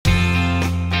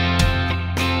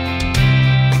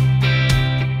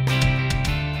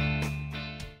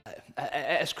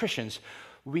as Christians,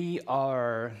 we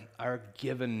are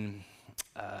given,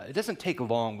 it doesn't take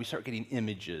long, we start getting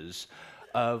images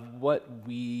of what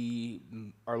we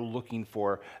are looking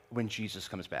for when Jesus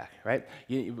comes back, right?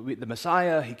 The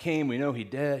Messiah, he came, we know he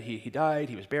died,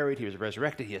 he was buried, he was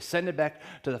resurrected, he ascended back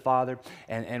to the Father,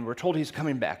 and we're told he's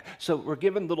coming back. So we're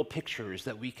given little pictures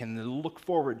that we can look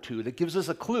forward to that gives us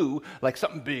a clue, like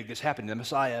something big is happening. The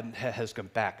Messiah has come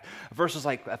back. Verses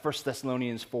like 1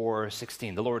 Thessalonians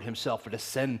 4:16, the Lord himself will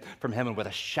descend from heaven with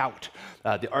a shout,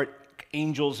 the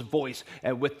archangel's voice,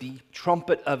 and with the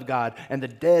trumpet of God, and the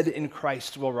dead in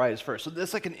Christ will rise first. So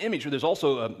that's like an image where there's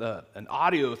also an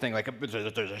audio thing, like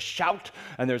there's a shout,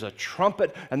 and there's a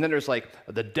trumpet, and then there's like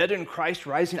the dead in Christ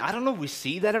rising. I don't know if we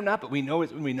see that or not, but we know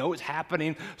it's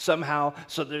happening somehow.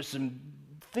 So there's some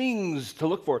things to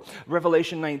look for.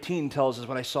 Revelation 19 tells us,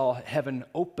 when I saw heaven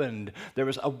opened, there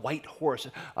was a white horse.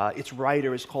 Its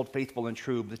rider is called Faithful and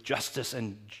True, with justice,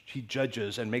 and he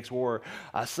judges and makes war.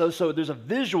 So there's a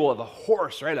visual of a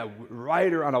horse, right? A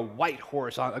rider on a white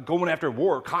horse, going after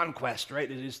war, conquest,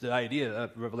 right? It is the idea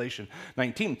of Revelation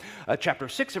 19. Chapter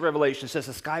 6 of Revelation says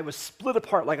the sky was split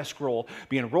apart like a scroll,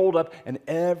 being rolled up, and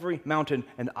every mountain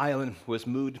and island was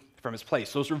moved from its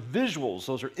place. Those are visuals,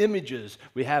 those are images.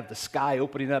 We have the sky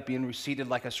opening up, being receded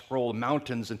like a scroll,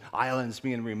 mountains and islands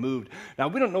being removed. Now,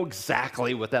 we don't know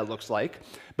exactly what that looks like,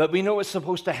 but we know it's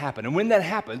supposed to happen. And when that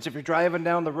happens, if you're driving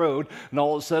down the road and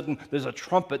all of a sudden there's a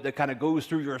trumpet that kind of goes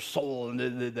through your soul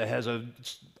and that has a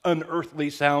unearthly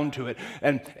sound to it,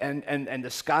 and the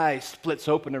sky splits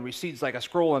open and recedes like a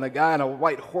scroll, and a guy on a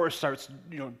white horse starts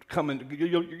coming,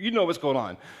 you know what's going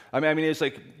on. I mean it's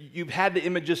like you've had the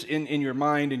images in your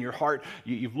mind, in your heart.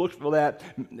 You've looked for that.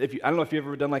 I don't know if you've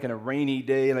ever done like on a rainy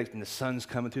day, like when the sun's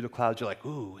coming through the clouds, you're like,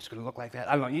 ooh, it's going to look like that.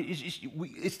 I don't know.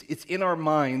 It's in our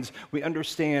minds. We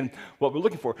understand what we're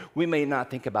looking for. We may not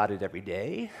think about it every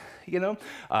day.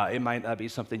 It might not be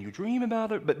something you dream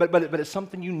about, but it's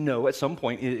something you know at some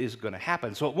point is going to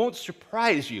happen. So it won't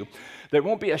surprise you. There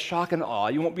won't be a shock and awe.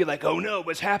 You won't be like, oh no,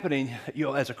 what's happening?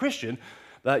 As a Christian,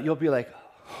 you'll be like,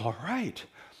 all right,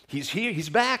 he's here, he's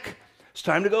back. It's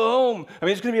time to go home. I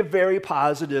mean, it's going to be a very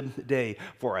positive day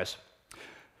for us.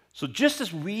 So just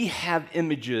as we have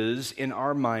images in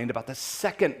our mind about the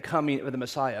second coming of the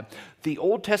Messiah, the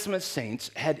Old Testament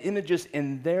saints had images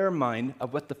in their mind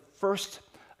of what the first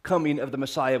coming of the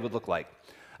Messiah would look like.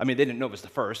 I mean, they didn't know it was the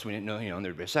first. We didn't know,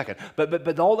 there'd be a second.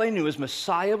 But all they knew is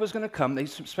Messiah was going to come. They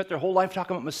spent their whole life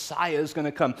talking about Messiah is going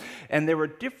to come. And there were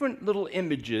different little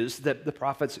images that the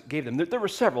prophets gave them. There were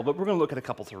several, but we're going to look at a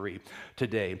couple, three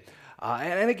today.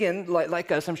 And again,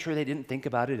 like us, I'm sure they didn't think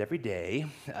about it every day.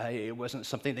 It wasn't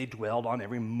something they dwelled on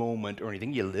every moment or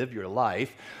anything. You live your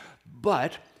life.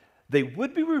 But they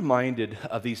would be reminded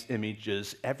of these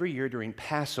images every year during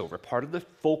Passover. Part of the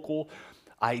focal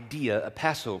idea of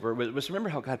Passover was remember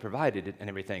how God provided it and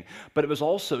everything, but it was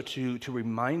also to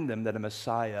remind them that a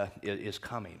Messiah is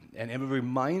coming, and it would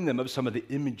remind them of some of the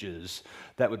images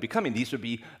that would be coming. These would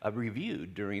be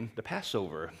reviewed during the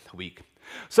Passover week.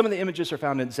 Some of the images are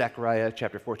found in Zechariah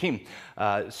chapter 14,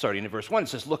 starting in verse 1. It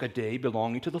says, look, a day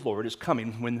belonging to the Lord is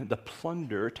coming when the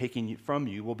plunder taken from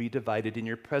you will be divided in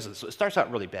your presence. So it starts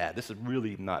out really bad. This is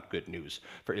really not good news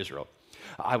for Israel.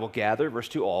 I will gather, verse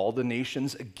 2, all the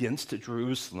nations against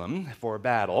Jerusalem for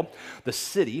battle. The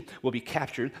city will be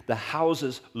captured, the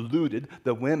houses looted,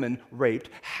 the women raped.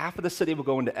 Half of the city will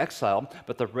go into exile,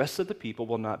 but the rest of the people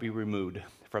will not be removed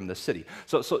from the city.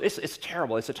 So it's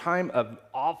terrible. It's a time of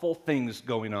awful things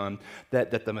going on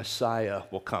that the Messiah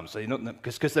will come. So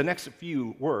because the next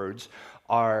few words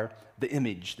are the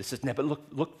image. This is, but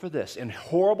look for this. In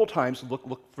horrible times,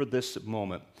 look for this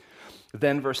moment.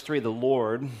 Then verse 3, the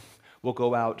Lord will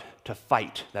go out to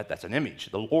fight. That's an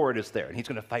image. The Lord is there, and he's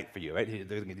going to fight for you, right?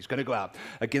 He's going to go out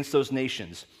against those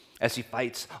nations as he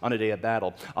fights on a day of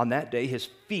battle. On that day, his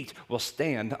feet will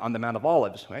stand on the Mount of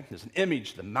Olives, right? There's an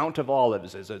image. The Mount of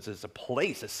Olives is a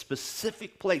place, a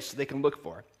specific place they can look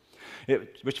for,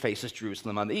 which faces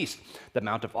Jerusalem on the east. The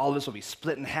Mount of Olives will be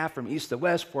split in half from east to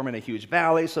west, forming a huge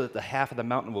valley, so that the half of the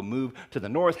mountain will move to the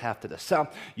north, half to the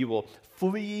south. You will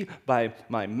flee by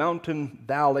my mountain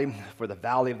valley, for the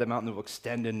valley of the mountain will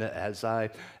extend into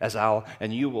Azal,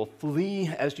 and you will flee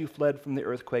as you fled from the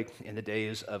earthquake in the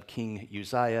days of King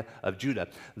Uzziah of Judah.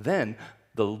 Then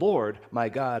the Lord, my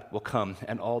God, will come,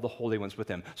 and all the holy ones with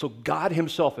him. So God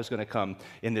himself is going to come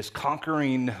in this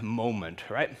conquering moment,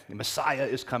 right? The Messiah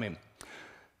is coming.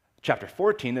 Chapter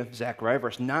 14 of Zechariah,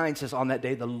 verse 9 says, on that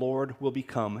day the Lord will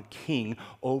become king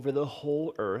over the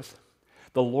whole earth.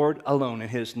 The Lord alone, in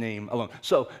his name alone.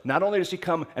 So not only does he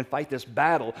come and fight this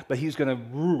battle, but he's going to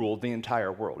rule the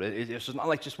entire world. It's not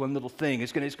like just one little thing.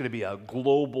 It's going to be a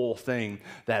global thing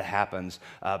that happens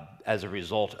as a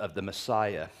result of the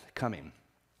Messiah coming.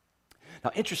 Now,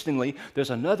 interestingly,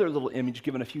 there's another little image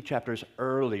given a few chapters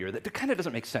earlier that kind of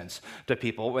doesn't make sense to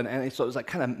people, and so it's like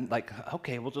kind of like,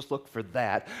 okay, we'll just look for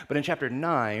that. But in chapter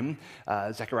 9,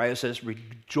 Zechariah says,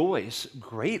 "Rejoice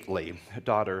greatly,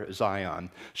 daughter Zion.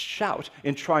 Shout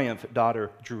in triumph, daughter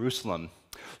Jerusalem.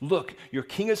 Look, your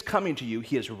king is coming to you.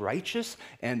 He is righteous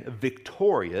and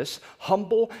victorious,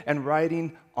 humble and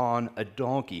riding on a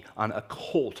donkey, on a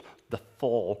colt, the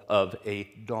foal of a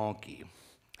donkey."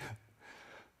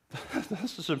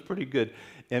 This is some pretty good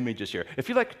images here. If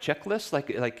you like checklists,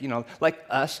 like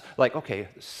us, like, okay,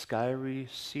 sky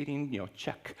receding,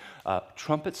 check.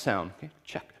 Trumpet sound, okay,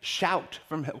 check. Shout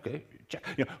from, okay, check.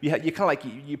 You kind of like,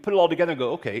 you put it all together and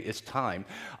go, okay, it's time.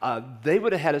 They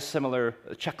would have had a similar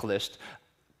checklist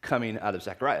coming out of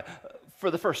Zechariah.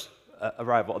 For the first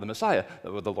arrival of the Messiah,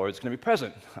 the Lord's going to be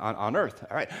present on earth,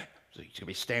 all right? So he's going to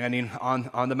be standing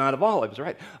on the Mount of Olives,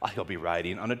 right? He'll be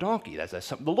riding on a donkey. That's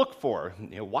something to look for.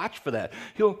 Watch for that.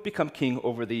 He'll become king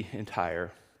over the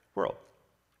entire world.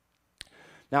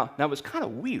 Now what's kind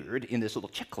of weird in this little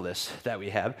checklist that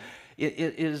we have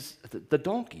is the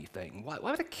donkey thing. Why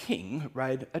would a king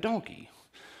ride a donkey?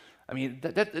 I mean,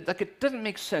 it doesn't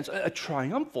make sense. A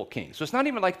triumphal king. So it's not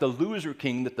even like the loser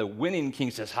king that the winning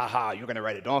king says, "Ha, you're going to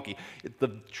ride a donkey." The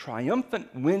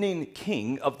triumphant winning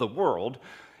king of the world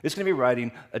is going to be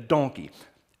riding a donkey.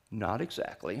 Not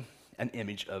exactly an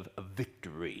image of a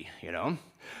victory, the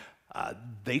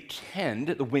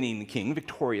winning king,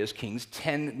 victorious kings,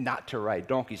 tend not to ride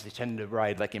donkeys. They tend to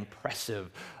ride like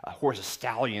impressive horses,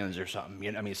 stallions or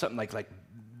something. Something like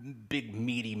big,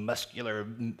 meaty, muscular,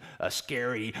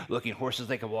 scary-looking horses.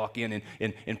 They can walk in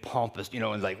pompous,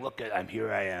 and like, look,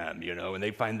 here I am, and they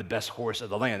find the best horse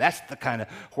of the land. That's the kind of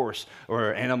horse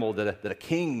or animal that a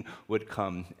king would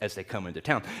come as they come into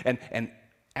town. And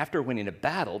after winning a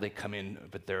battle, they come in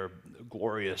with their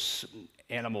glorious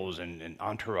animals and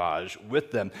entourage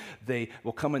with them. They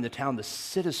will come into town. The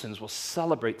citizens will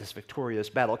celebrate this victorious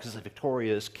battle because it's a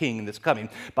victorious king that's coming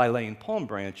by laying palm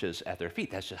branches at their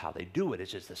feet. That's just how they do it.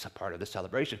 It's just this part of the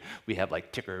celebration. We have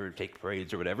like ticker take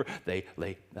parades or whatever. They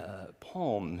lay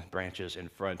palm branches in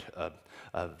front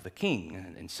of the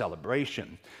king in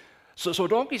celebration. So a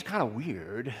donkey's kind of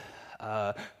weird.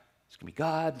 It's going to be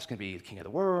God. It's going to be the king of the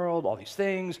world, all these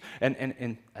things.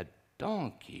 And a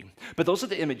donkey. But those are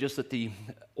the images that the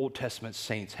Old Testament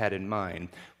saints had in mind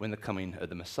when the coming of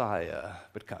the Messiah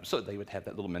would come. So they would have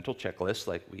that little mental checklist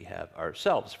like we have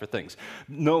ourselves for things,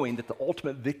 knowing that the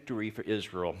ultimate victory for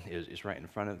Israel is right in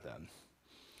front of them.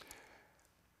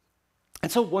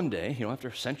 And so one day,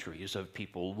 after centuries of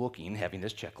people looking, having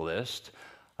this checklist,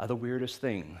 the weirdest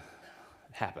thing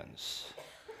happens.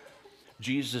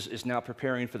 Jesus is now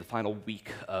preparing for the final week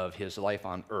of his life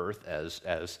on earth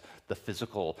as the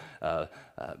physical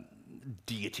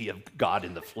deity of God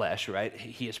in the flesh, right?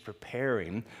 He is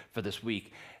preparing for this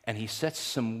week, and he sets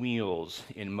some wheels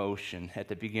in motion at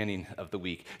the beginning of the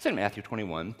week. It's in Matthew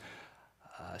 21.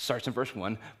 Starts in verse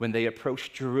 1, when they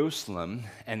approached Jerusalem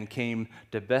and came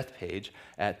to Bethphage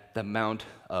at the Mount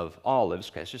of Olives.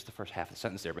 Okay, it's just the first half of the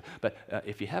sentence there, but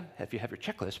if you have your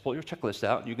checklist, pull your checklist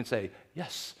out, and you can say,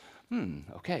 yes,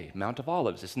 okay, Mount of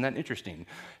Olives, isn't that interesting?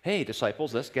 Hey,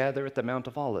 disciples, let's gather at the Mount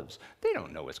of Olives. They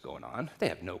don't know what's going on. They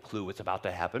have no clue what's about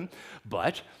to happen,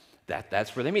 but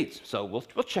that's where they meet. So we'll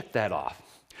check that off.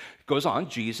 It goes on,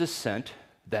 Jesus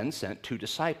then sent 2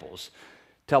 disciples,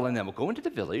 telling them, well, go into the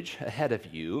village ahead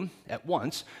of you at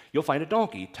once. You'll find a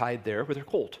donkey tied there with her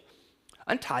colt.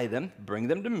 Untie them, bring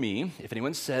them to me. If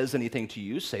anyone says anything to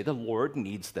you, say the Lord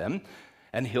needs them,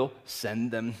 and he'll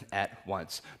send them at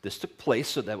once. This took place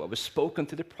so that what was spoken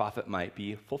through the prophet might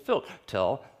be fulfilled.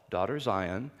 Tell daughter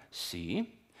Zion,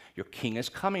 see, your king is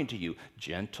coming to you,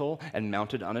 gentle and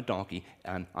mounted on a donkey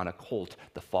and on a colt,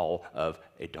 the foal of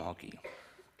a donkey.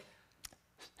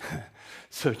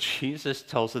 So Jesus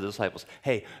tells the disciples,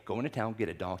 hey, go into town, get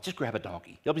a donkey. Just grab a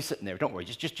donkey. They'll be sitting there. Don't worry.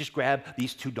 Just grab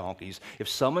these 2 donkeys. If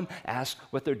someone asks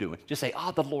what they're doing, just say,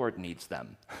 the Lord needs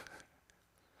them.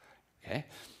 Okay?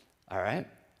 All right?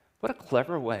 What a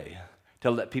clever way to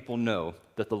let people know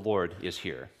that the Lord is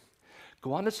here.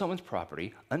 Go onto someone's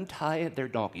property, untie their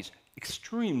donkeys,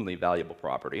 extremely valuable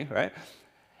property, right?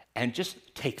 And just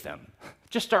take them.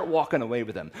 Just start walking away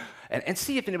with them. And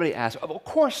see if anybody asks. Of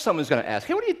course someone's going to ask,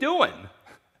 hey, what are you doing?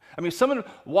 I mean, if someone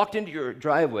walked into your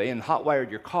driveway and hot-wired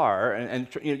your car, and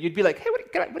you'd be like, hey, what do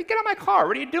you get out of my car?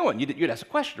 What are you doing? You'd ask a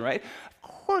question, right? Of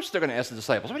course they're going to ask the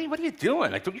disciples, what are you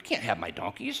doing? Like, you can't have my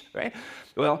donkeys, right?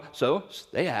 Well, so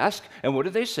they ask, and what do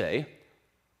they say?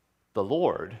 The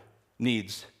Lord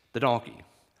needs the donkey.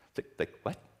 Like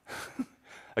what?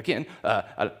 Again,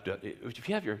 if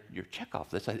you have your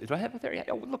checkoff list, do I have it there? Yeah.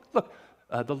 Oh, look.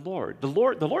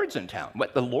 The Lord's in town.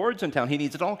 What? The Lord's in town. He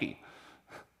needs a donkey.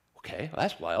 Okay, well,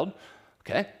 that's wild.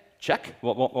 Okay, check.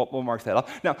 We'll mark that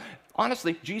off. Now,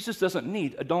 honestly, Jesus doesn't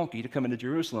need a donkey to come into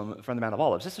Jerusalem from the Mount of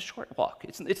Olives. It's a short walk.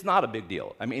 It's not a big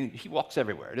deal. I mean, he walks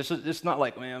everywhere. It's not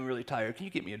like, man, I'm really tired. Can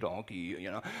you get me a donkey?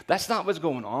 You know, that's not what's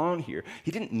going on here.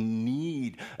 He didn't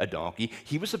need a donkey.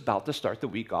 He was about to start the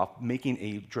week off making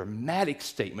a dramatic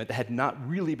statement that had not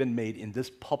really been made in this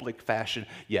public fashion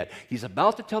yet. He's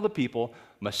about to tell the people,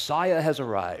 Messiah has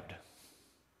arrived.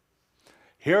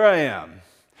 Here I am.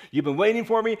 You've been waiting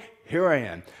for me. Here I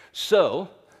am. So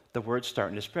the word's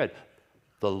starting to spread.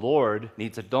 The Lord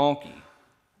needs a donkey.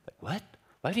 Like, what?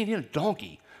 Why do you need a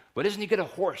donkey? Why doesn't he get a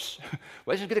horse?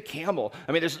 Why doesn't he get a camel?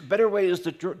 I mean, there's better ways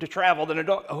to travel than a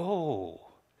donkey. Oh,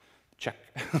 check.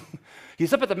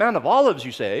 He's up at the Mount of Olives,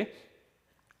 you say.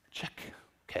 Check.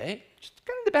 Okay. Just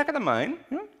kind of in the back of the mind.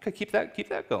 You know, keep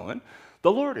that going.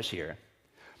 The Lord is here.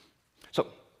 So,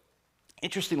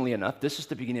 interestingly enough, this is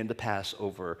the beginning of the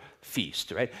Passover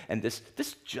feast, right? And this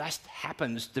just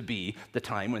happens to be the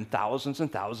time when thousands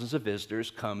and thousands of visitors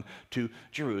come to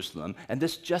Jerusalem. And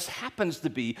this just happens to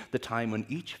be the time when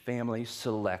each family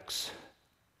selects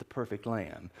the perfect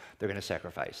lamb they're going to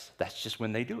sacrifice. That's just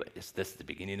when they do it. This is the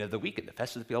beginning of the week, and the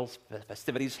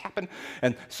festivities happen.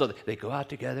 And so they go out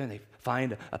together, and they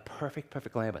find a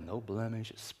perfect lamb, but no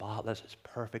blemish, it's spotless, it's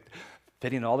perfect,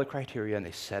 fitting all the criteria, and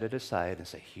they set it aside and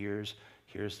say, here's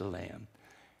the lamb.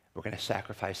 We're going to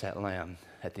sacrifice that lamb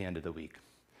at the end of the week.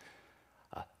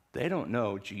 They don't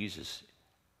know Jesus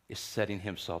is setting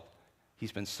himself,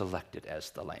 he's been selected as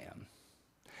the lamb.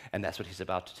 And that's what he's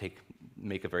about to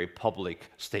make a very public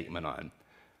statement on.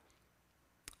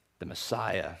 The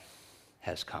Messiah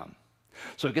has come.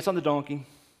 So he gets on the donkey.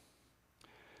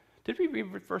 Did we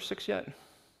read verse 6 yet? No.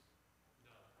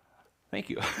 Thank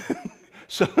you.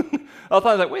 So I was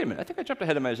like, wait a minute, I think I jumped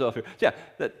ahead of myself here. Yeah,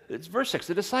 it's verse 6.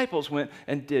 The disciples went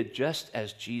and did just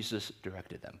as Jesus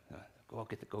directed them. Go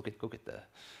get the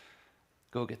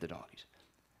donkeys.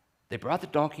 They brought the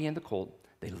donkey and the colt.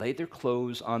 They laid their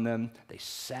clothes on them. They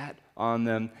sat on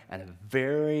them, and a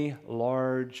very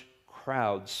large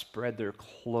crowd spread their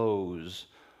clothes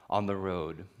on the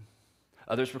road.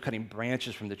 Others were cutting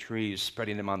branches from the trees,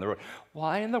 spreading them on the road.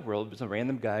 Why in the world was a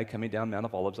random guy coming down Mount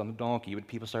of Olives on a donkey when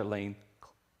people start laying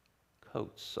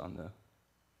coats on the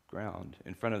ground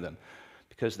in front of them?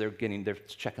 Because they're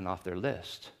checking off their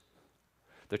list.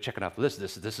 They're checking off the list.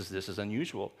 This is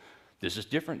unusual. This is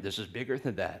different. This is bigger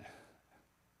than that.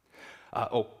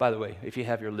 Oh, by the way, if you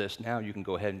have your list now, you can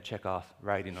go ahead and check off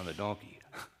riding on the donkey.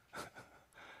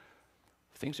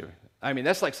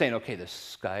 That's like saying, okay, the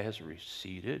sky has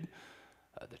receded.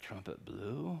 The trumpet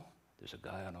blew. There's a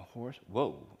guy on a horse.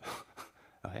 Whoa.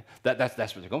 Okay, that's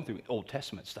what they're going through, Old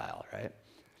Testament style, right?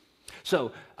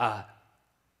 So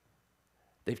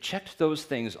they've checked those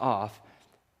things off.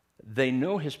 They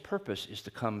know his purpose is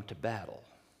to come to battle.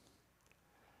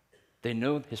 They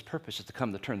know his purpose is to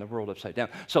come to turn the world upside down.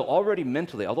 So already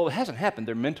mentally, although it hasn't happened,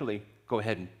 they're mentally go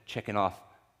ahead and checking off,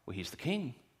 well, he's the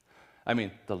king. I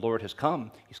mean, the Lord has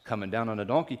come. He's coming down on a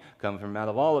donkey, coming from Mount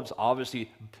of Olives.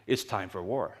 Obviously, it's time for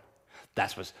war.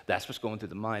 That's what's going through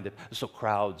the mind. So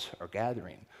crowds are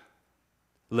gathering.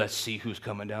 Let's see who's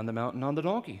coming down the mountain on the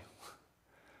donkey.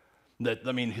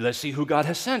 Let's see who God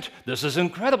has sent. This is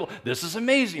incredible. This is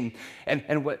amazing.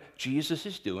 And what Jesus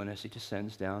is doing as he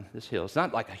descends down this hill, it's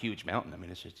not like a huge mountain.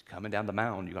 It's just coming down the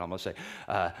mound, you can almost say,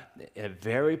 in a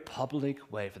very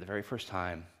public way for the very first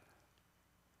time,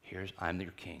 I'm your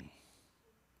king.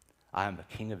 I am the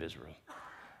king of Israel,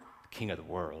 the king of the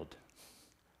world.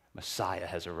 Messiah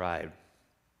has arrived.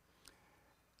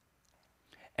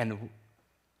 And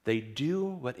they do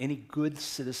what any good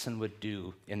citizen would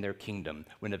do in their kingdom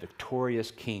when a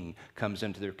victorious king comes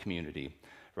into their community,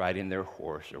 riding their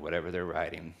horse or whatever they're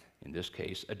riding, in this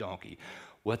case, a donkey.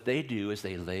 What they do is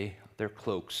they lay their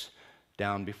cloaks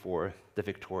down before the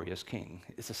victorious king.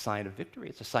 It's a sign of victory.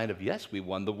 It's a sign of, yes, we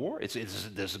won the war. This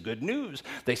is good news.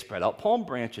 They spread out palm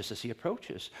branches as he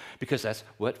approaches, because that's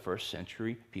what first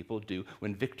century people do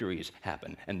when victories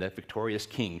happen and the victorious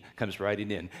king comes riding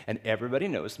in, and everybody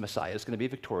knows the Messiah is going to be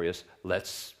victorious.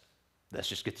 Let's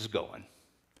just get this going.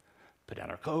 Put down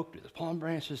our cloak, do the palm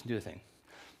branches, and do the thing.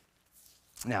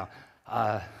 Now,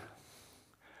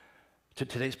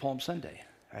 today's Palm Sunday.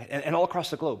 Right? And all across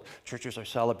the globe, churches are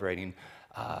celebrating,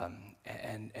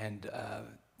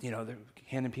 they're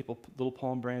handing people little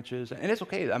palm branches, and it's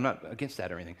okay. I'm not against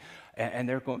that or anything. And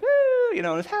they're going, woo,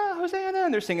 and it's Hosanna,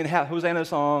 and they're singing Hosanna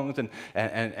songs, and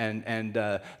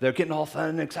they're getting all fun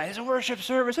and excited. It's a worship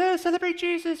service. Celebrate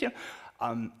Jesus. I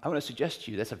want to suggest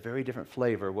to you that's a very different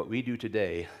flavor what we do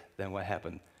today than what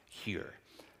happened here.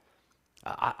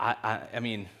 I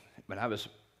mean, when I was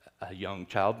a young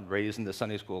child raised in the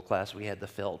Sunday school class, we had the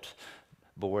felt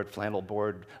board, flannel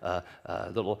board,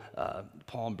 little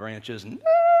palm branches, and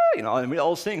we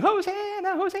all sing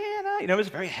Hosanna, Hosanna. It was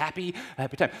a very happy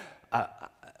time. I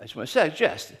just want to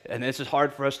suggest, and this is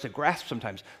hard for us to grasp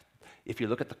sometimes, if you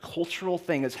look at the cultural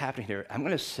thing that's happening here, I'm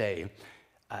going to say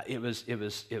it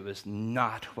was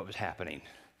not what was happening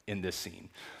in this scene.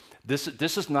 This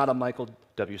is not a Michael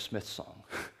W. Smith song.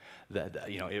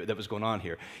 That was going on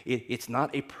here. It's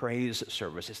not a praise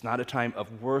service. It's not a time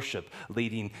of worship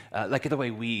leading, like the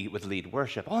way we would lead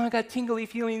worship. Oh, I got tingly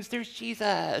feelings. There's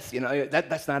Jesus.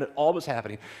 That's not at all what's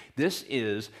happening. This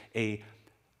is a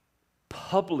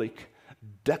public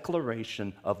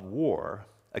declaration of war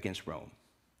against Rome.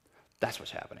 That's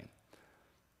what's happening.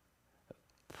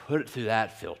 Put it through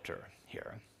that filter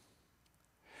here.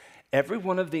 Every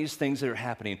one of these things that are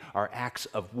happening are acts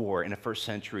of war in a first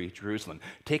century Jerusalem.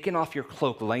 Taking off your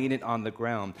cloak, laying it on the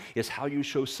ground, is how you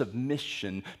show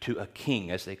submission to a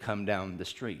king as they come down the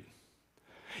street.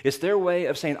 It's their way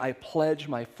of saying, I pledge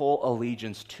my full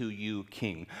allegiance to you,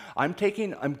 king. I'm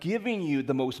giving you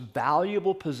the most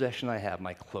valuable possession I have,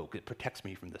 my cloak. It protects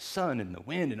me from the sun and the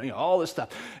wind and all this stuff.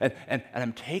 And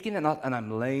I'm taking it off and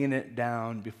I'm laying it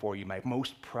down before you, my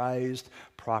most prized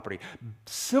property,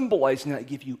 symbolizing that I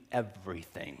give you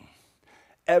everything.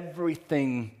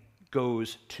 Everything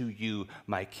goes to you,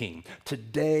 my king.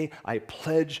 Today, I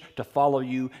pledge to follow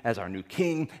you as our new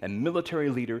king and military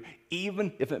leader,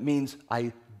 even if it means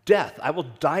death. I will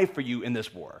die for you in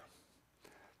this war.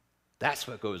 That's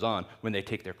what goes on when they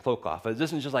take their cloak off. It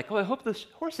isn't just like, I hope the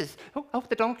I hope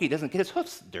the donkey doesn't get his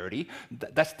hoofs dirty.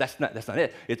 That's not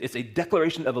it. It's a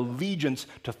declaration of allegiance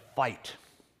to fight.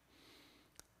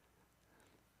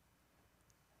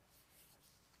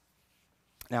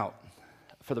 Now,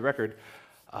 for the record,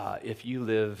 if you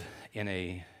live in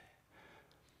a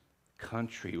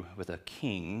country with a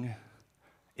king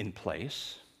in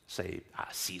place, say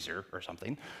Caesar or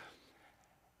something,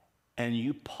 and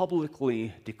you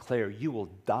publicly declare you will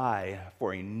die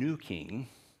for a new king,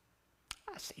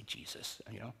 say Jesus,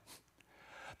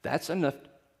 that's enough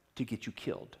to get you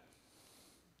killed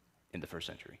in the first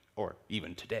century, or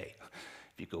even today,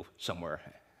 if you go somewhere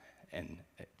in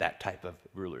that type of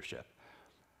rulership.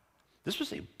 This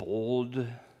was a bold,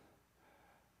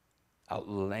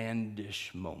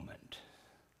 outlandish moment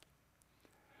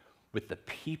with the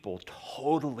people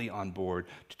totally on board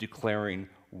to declaring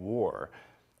war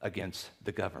against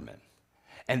the government.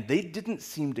 And they didn't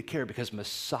seem to care because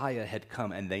Messiah had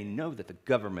come, and they know that the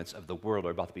governments of the world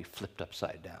are about to be flipped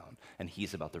upside down, and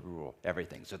he's about to rule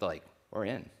everything. So they're like, we're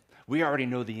in. We already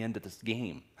know the end of this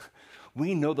game.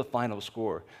 We know the final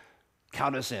score.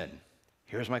 Count us in.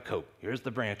 Here's my coat. Here's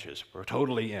the branches. We're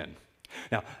totally in.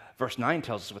 Now, verse 9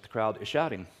 tells us what the crowd is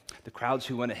shouting. The crowds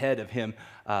who went ahead of him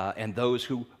and those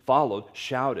who followed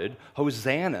shouted,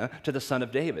 Hosanna to the Son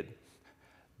of David.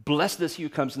 Blessed is he who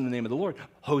comes in the name of the Lord.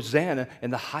 Hosanna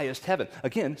in the highest heaven.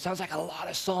 Again, sounds like a lot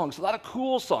of songs, a lot of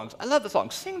cool songs. I love the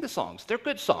songs. Sing the songs. They're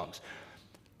good songs.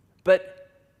 But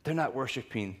they're not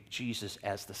worshiping Jesus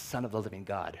as the Son of the living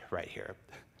God right here.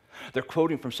 They're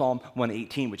quoting from Psalm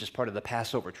 118, which is part of the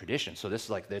Passover tradition. So this is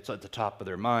like, it's at the top of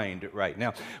their mind right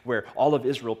now, where all of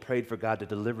Israel prayed for God to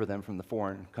deliver them from the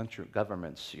foreign country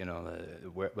governments,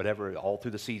 whatever, all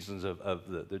through the seasons of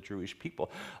the Jewish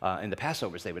people. In the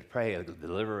Passovers, they would pray,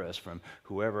 deliver us from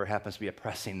whoever happens to be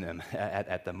oppressing them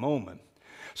at the moment.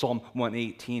 Psalm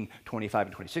 118, 25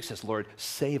 and 26 says, Lord,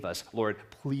 save us. Lord,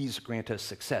 please grant us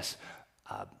success.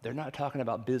 They're not talking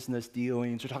about business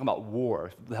dealings. They're talking about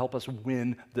war. Help us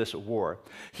win this war.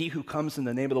 He who comes in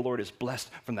the name of the Lord is blessed.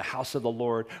 From the house of the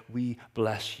Lord, we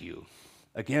bless you.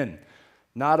 Again,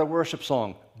 not a worship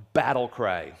song, battle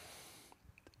cry.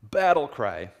 Battle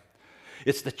cry.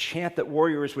 It's the chant that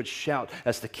warriors would shout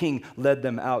as the king led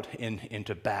them out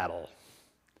into battle.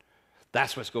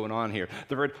 That's what's going on here.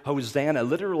 The word Hosanna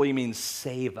literally means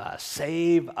save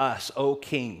us, O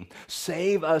King.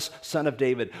 Save us, Son of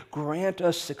David. Grant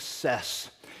us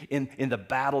success in the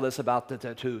battle that's about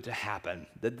to happen.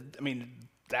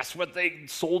 That's what the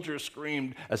soldiers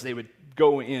screamed as they would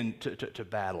go into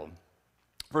battle.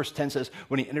 Verse 10 says,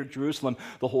 when he entered Jerusalem,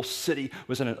 the whole city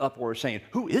was in an uproar saying,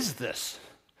 who is this?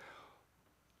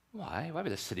 Why? Why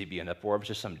would the city be in an uproar? It was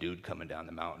just some dude coming down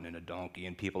the mountain in a donkey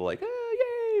and people are like,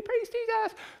 praise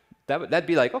Jesus. That'd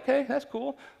be like, okay, that's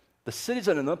cool. The city's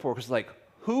in an uproar because like,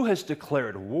 who has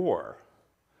declared war?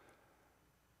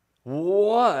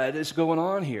 What is going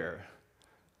on here?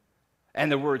 And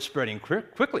the word's spreading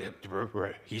quickly.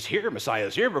 He's here,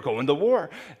 Messiah's here, we're going to war.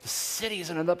 The city's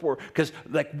in an uproar because,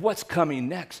 like, what's coming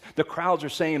next? The crowds are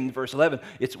saying in verse 11,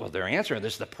 they're answering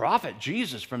this, the prophet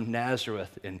Jesus from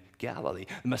Nazareth in Galilee.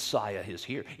 The Messiah is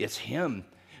here. It's him.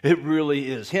 It really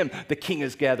is him. The king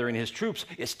is gathering his troops.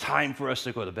 It's time for us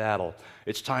to go to battle.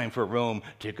 It's time for Rome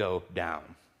to go down.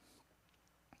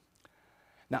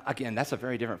 Now, again, that's a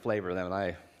very different flavor than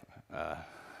what I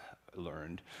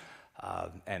learned.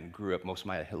 And grew up most of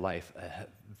my life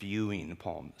viewing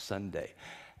Palm Sunday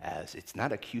as it's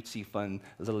not a cutesy, fun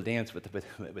little dance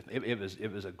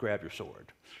it was a grab your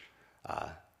sword.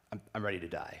 I'm ready to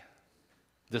die.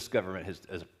 This government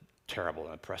is terrible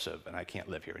and oppressive, and I can't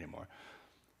live here anymore.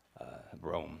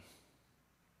 Rome.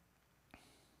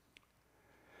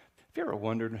 Have you ever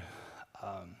wondered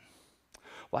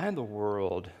why in the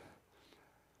world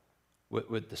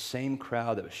would the same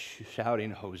crowd that was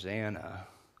shouting Hosanna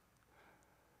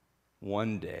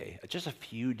one day, just a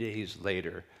few days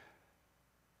later,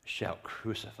 shout,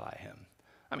 crucify him?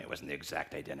 I mean, it wasn't the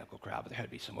exact identical crowd, but there had to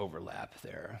be some overlap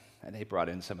there. And they brought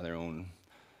in some of their own,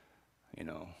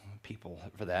 people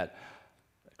for that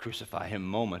crucify him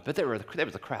moment. But there was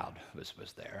the crowd was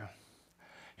there.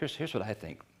 Here's what I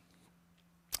think.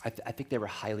 I think they were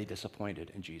highly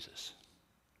disappointed in Jesus.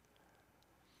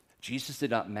 Jesus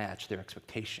did not match their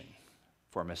expectation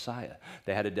for Messiah.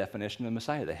 They had a definition of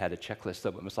Messiah. They had a checklist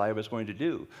of what Messiah was going to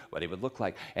do, what he would look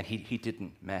like, and he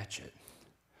didn't match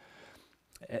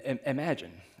it.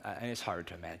 Imagine, and it's hard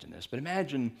to imagine this, but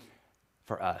imagine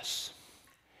for us,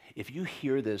 if you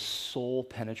hear this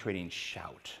soul-penetrating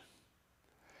shout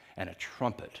and a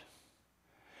trumpet,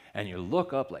 and you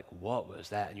look up like, what was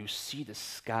that? And you see the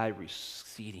sky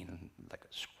receding like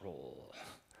a scroll,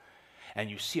 and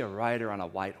you see a rider on a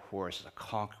white horse as a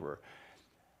conqueror,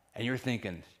 and you're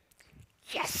thinking,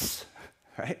 yes,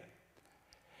 right?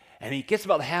 And he gets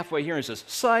about halfway here and says,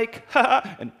 psych,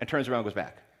 and turns around and goes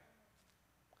back.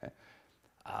 Okay?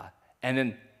 And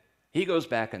then he goes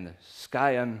back and the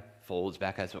sky unfolds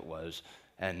back as it was,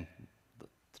 and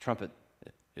the trumpet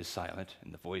is silent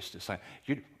and the voice is silent.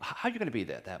 How are you going to be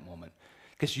at that moment?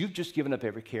 Because you've just given up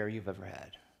every care you've ever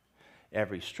had.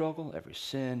 Every struggle, every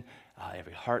sin,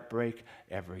 every heartbreak,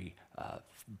 every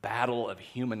battle of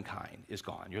humankind is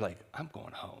gone. You're like, I'm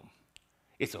going home.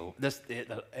 It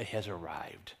has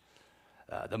arrived.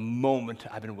 The moment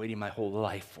I've been waiting my whole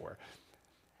life for.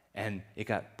 And it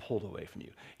got pulled away from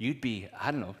you. You'd be,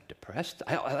 I don't know, depressed.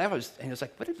 And it was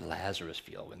like, what did Lazarus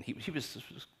feel when he was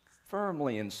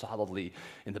firmly and solidly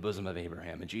in the bosom of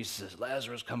Abraham? And Jesus says,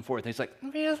 Lazarus, come forth. And he's like,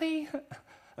 really?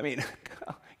 I mean,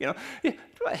 do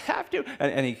I have to?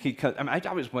 And he comes. I mean, I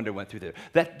always wonder went through there.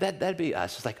 That'd be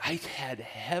us. It's like I had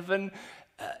heaven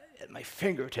at my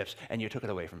fingertips, and you took it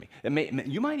away from me.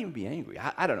 You might even be angry.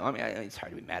 I don't know. I mean, it's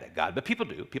hard to be mad at God, but people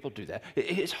do. People do that.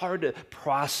 It's hard to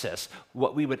process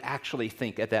what we would actually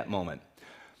think at that moment.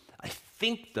 I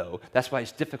think, though, that's why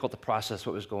it's difficult to process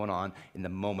what was going on in the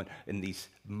moment in these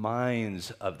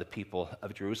minds of the people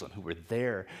of Jerusalem who were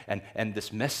there, and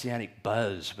this messianic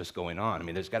buzz was going on. I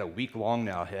mean, there's got a week long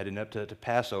now heading up to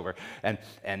Passover, and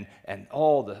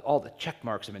all the check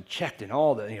marks have been checked, and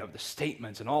all the the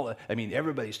statements and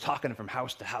everybody's talking from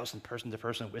house to house and person to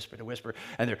person, whisper to whisper,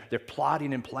 and they're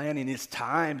plotting and planning. It's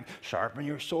time. Sharpen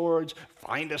your swords.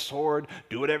 Find a sword.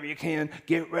 Do whatever you can.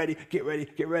 Get ready. Get ready.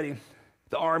 Get ready.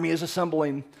 The army is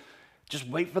assembling. Just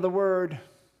wait for the word.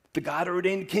 The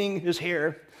God-ordained king is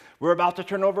here. We're about to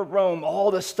turn over Rome.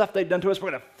 All the stuff they've done to us, we're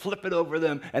going to flip it over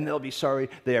them, and they'll be sorry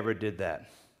they ever did that.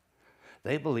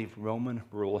 They believe Roman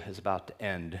rule is about to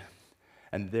end,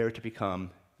 and they're to become,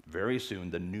 very soon,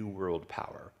 the new world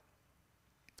power.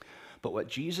 But what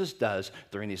Jesus does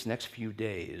during these next few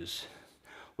days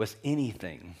was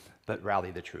anything but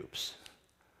rally the troops.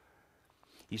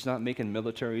 He's not making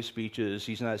military speeches.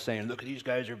 He's not saying, look, these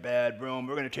guys are bad, Rome,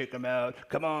 we're going to take them out.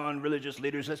 Come on, religious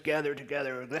leaders, let's gather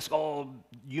together. Let's all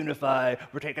unify.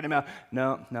 We're taking them out.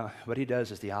 No. What he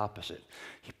does is the opposite.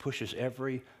 He pushes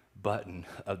every button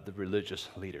of the religious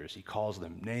leaders. He calls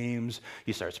them names.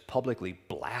 He starts publicly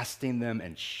blasting them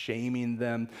and shaming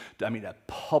them. I mean, a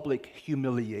public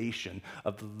humiliation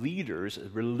of the leaders,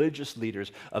 religious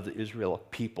leaders of the Israel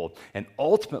people. And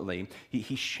ultimately,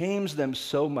 he shames them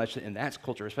so much that in that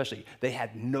culture especially, they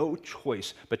had no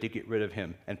choice but to get rid of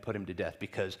him and put him to death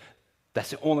because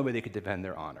that's the only way they could defend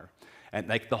their honor. And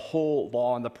like the whole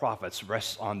law and the prophets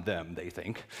rests on them, they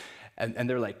think. And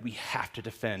they're like, we have to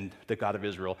defend the God of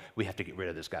Israel. We have to get rid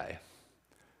of this guy.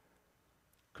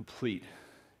 Complete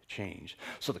change.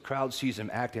 So the crowd sees him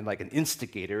acting like an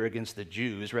instigator against the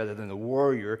Jews rather than the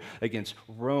warrior against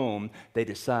Rome. They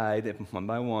decide that one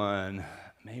by one,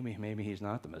 maybe he's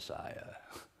not the Messiah.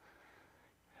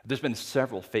 There's been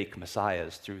several fake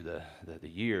messiahs through the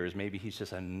years. Maybe he's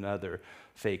just another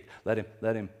fake. Let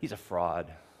him, he's a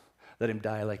fraud. Let him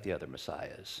die like the other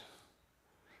messiahs.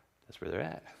 That's where they're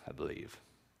at, I believe.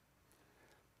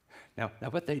 Now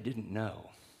what they didn't know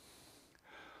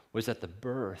was that the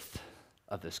birth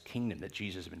of this kingdom that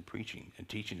Jesus has been preaching and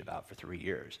teaching about for 3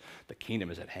 years, the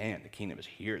kingdom is at hand, the kingdom is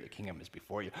here, the kingdom is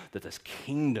before you, that this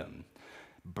kingdom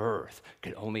birth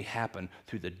could only happen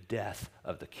through the death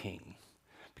of the king,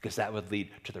 because that would lead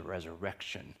to the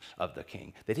resurrection of the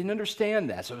king. They didn't understand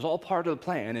that, so it was all part of the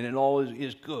plan, and it all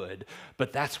is good,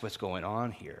 but that's what's going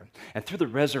on here. And through the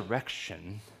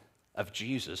resurrection of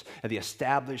Jesus and the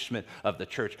establishment of the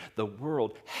church, the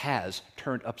world has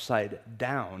turned upside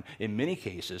down in many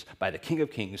cases by the King of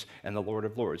Kings and the Lord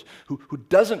of Lords, who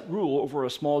doesn't rule over a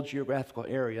small geographical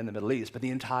area in the Middle East, but the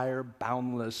entire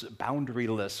boundless,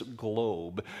 boundaryless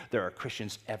globe. There are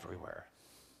Christians everywhere.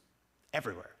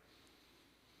 Everywhere.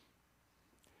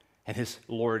 And his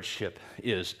lordship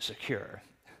is secure.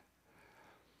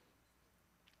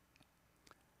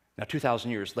 Now, 2,000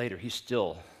 years later, he's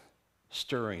still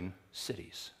stirring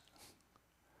cities.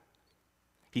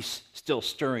 He's still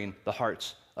stirring the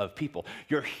hearts of people.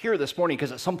 You're here this morning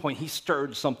because at some point he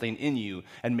stirred something in you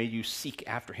and made you seek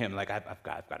after him. Like, I've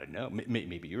got to know.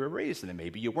 Maybe you were raised in it,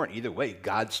 maybe you weren't. Either way,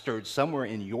 God stirred somewhere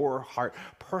in your heart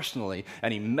personally,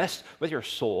 and he messed with your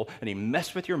soul, and he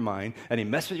messed with your mind, and he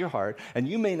messed with your heart, and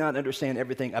you may not understand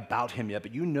everything about him yet,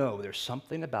 but you know there's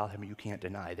something about him you can't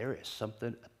deny. There is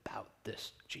something about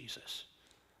this Jesus.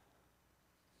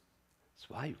 That's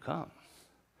why you come.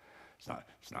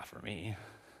 It's not for me.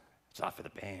 It's not for the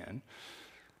band.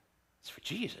 It's for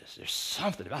Jesus. There's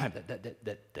something about him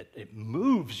that it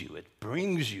moves you. It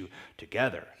brings you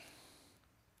together.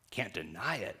 Can't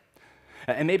deny it.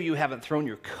 And maybe you haven't thrown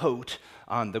your coat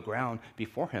on the ground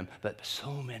before him, but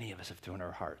so many of us have thrown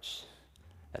our hearts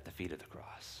at the feet of the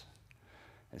cross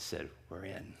and said, we're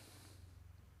in.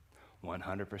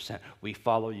 100%. We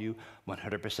follow you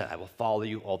 100%. I will follow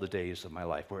you all the days of my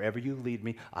life. Wherever you lead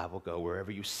me, I will go.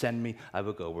 Wherever you send me, I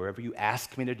will go. Wherever you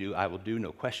ask me to do, I will do.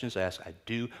 No questions asked. I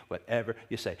do whatever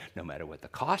you say, no matter what the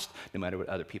cost, no matter what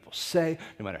other people say,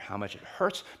 no matter how much it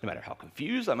hurts, no matter how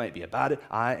confused I might be about it.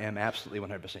 I am absolutely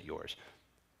 100% yours.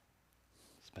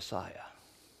 It's Messiah.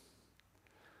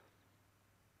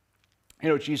 You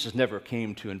know, Jesus never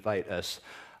came to invite us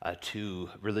to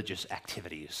religious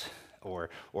activities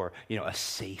or a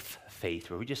safe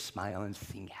faith where we just smile and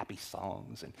sing happy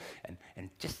songs and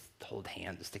just hold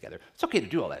hands together. It's okay to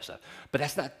do all that stuff, but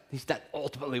he's not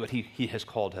ultimately what he has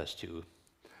called us to.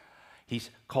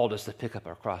 He's called us to pick up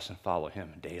our cross and follow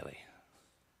him daily.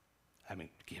 I mean,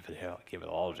 give it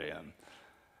all to him.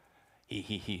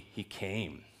 He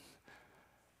came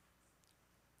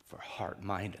for heart,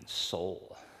 mind, and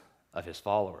soul of his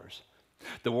followers.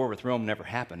 The war with Rome never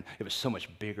happened. It was so much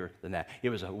bigger than that.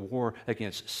 It was a war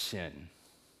against sin.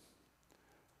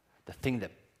 The thing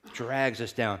that drags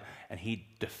us down, and he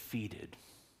defeated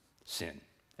sin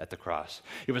at the cross.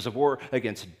 It was a war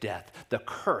against death. The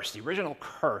curse, the original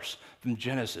curse from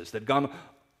Genesis that gone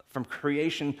from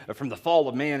creation, from the fall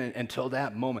of man until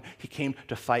that moment. He came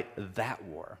to fight that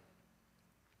war.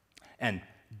 And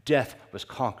death was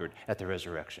conquered at the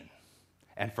resurrection.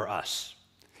 And for us,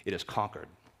 it is conquered.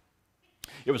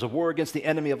 It was a war against the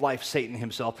enemy of life, Satan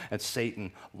himself, and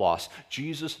Satan lost.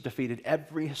 Jesus defeated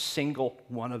every single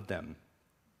one of them.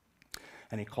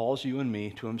 And he calls you and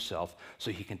me to himself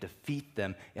so he can defeat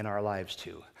them in our lives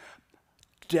too.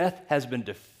 Death has been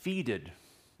defeated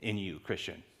in you,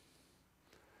 Christian.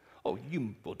 Oh,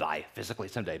 you will die physically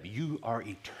someday, but you are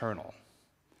eternal.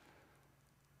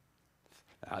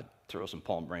 I'd throw some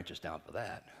palm branches down for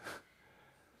that.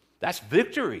 That's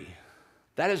victory.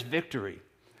 That is victory.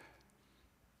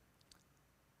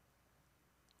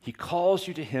 He calls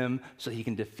you to him so he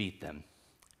can defeat them.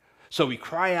 So we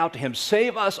cry out to him,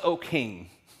 save us, O King.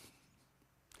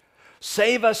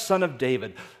 Save us, Son of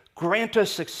David. Grant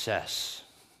us success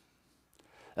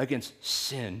against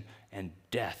sin and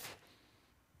death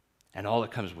and all that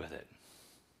comes with it.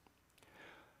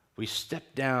 We step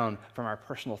down from our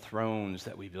personal thrones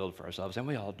that we build for ourselves, and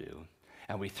we all do,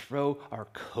 and we throw our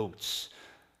coats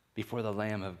before the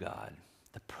Lamb of God,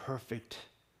 the perfect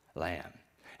Lamb.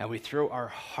 And we throw our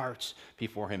hearts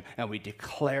before him, and we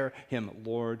declare him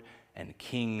Lord and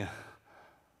King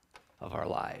of our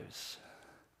lives.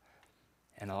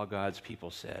 And all God's people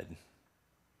said,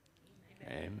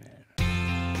 Amen.